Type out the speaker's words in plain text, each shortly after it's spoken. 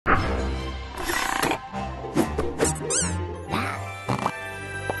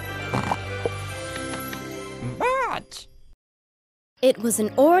It was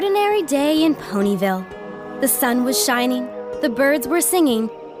an ordinary day in Ponyville. The sun was shining, the birds were singing,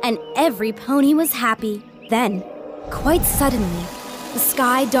 and every pony was happy. Then, quite suddenly, the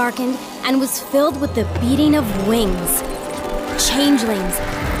sky darkened and was filled with the beating of wings. Changelings,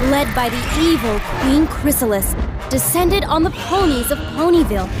 led by the evil Queen Chrysalis, descended on the ponies of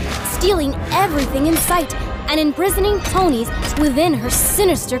Ponyville, stealing everything in sight and imprisoning ponies within her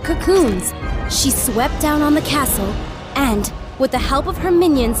sinister cocoons. She swept down on the castle and, with the help of her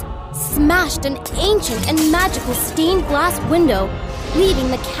minions, smashed an ancient and magical stained glass window,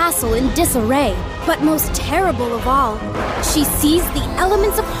 leaving the castle in disarray. But most terrible of all, she seized the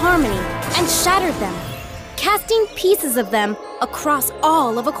elements of harmony and shattered them, casting pieces of them across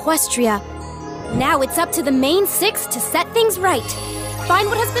all of Equestria. Now it's up to the main six to set things right. Find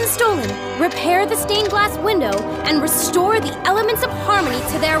what has been stolen, repair the stained glass window, and restore the elements of harmony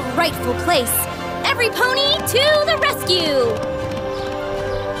to their rightful place. Every pony to the rescue!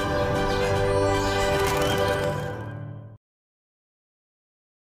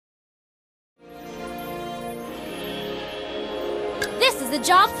 This is a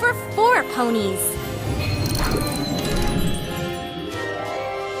job for 4 ponies.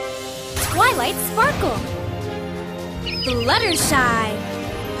 Twilight Sparkle, Fluttershy,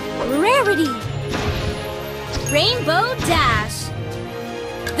 Rarity, Rainbow Dash.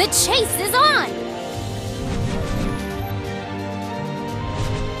 The chase is on!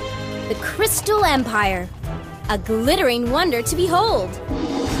 The Crystal Empire, a glittering wonder to behold.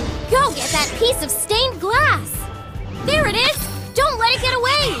 Go get that piece of stained glass! There it is! Don't let it get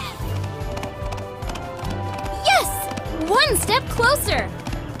away! Yes! One step closer!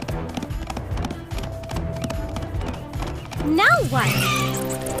 Now what?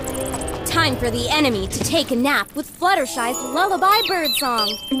 Time for the enemy to take a nap with Fluttershy's lullaby birdsong.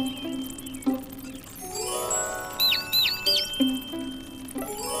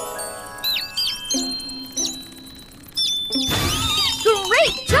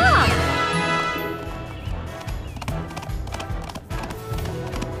 Great job!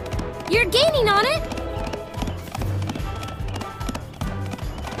 You're gaining on it!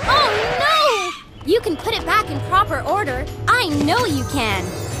 Oh no! You can put it back in proper order. I know you can.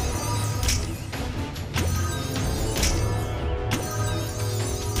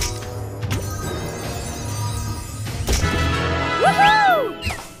 Woohoo!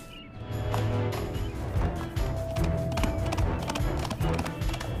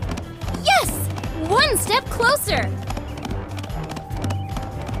 Yes! One step closer.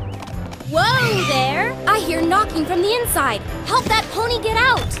 Whoa there! I hear knocking from the inside. Help that pony get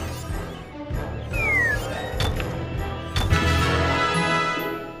out!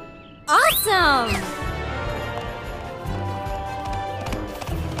 Awesome!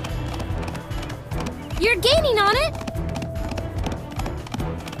 You're gaining on it!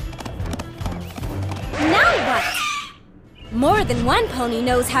 Now what? More than one pony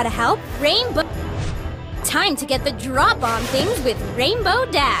knows how to help. Rainbow... Time to get the drop on things with Rainbow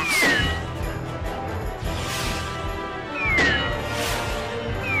Dash.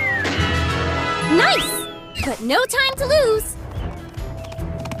 Nice! But no time to lose.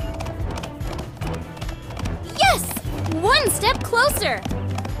 Yes! One step closer.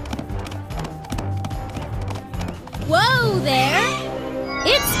 Whoa there!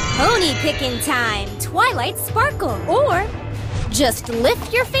 It's pony picking time. Twilight Sparkle. Or just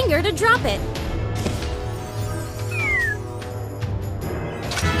lift your finger to drop it.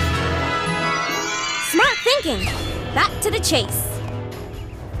 Smart thinking. Back to the chase.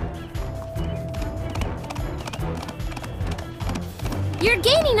 You're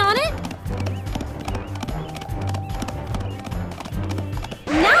gaining on it!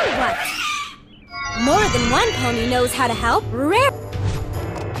 Now what? More than one pony knows how to help.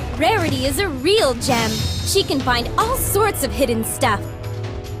 Rarity is a real gem. She can find all sorts of hidden stuff.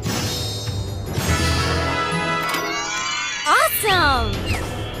 Awesome!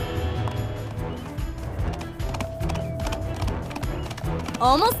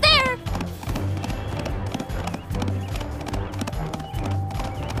 Almost there!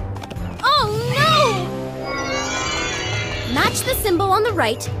 Match the symbol on the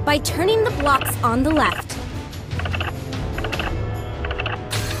right by turning the blocks on the left.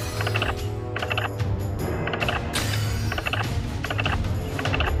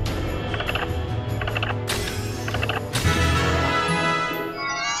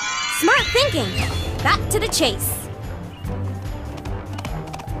 Smart thinking! Back to the chase.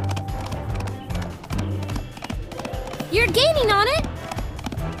 You're gaining on it!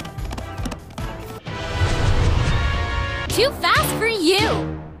 Too fast for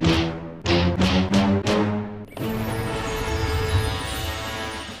you!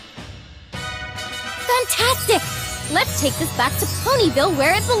 Fantastic! Let's take this back to Ponyville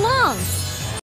where it belongs.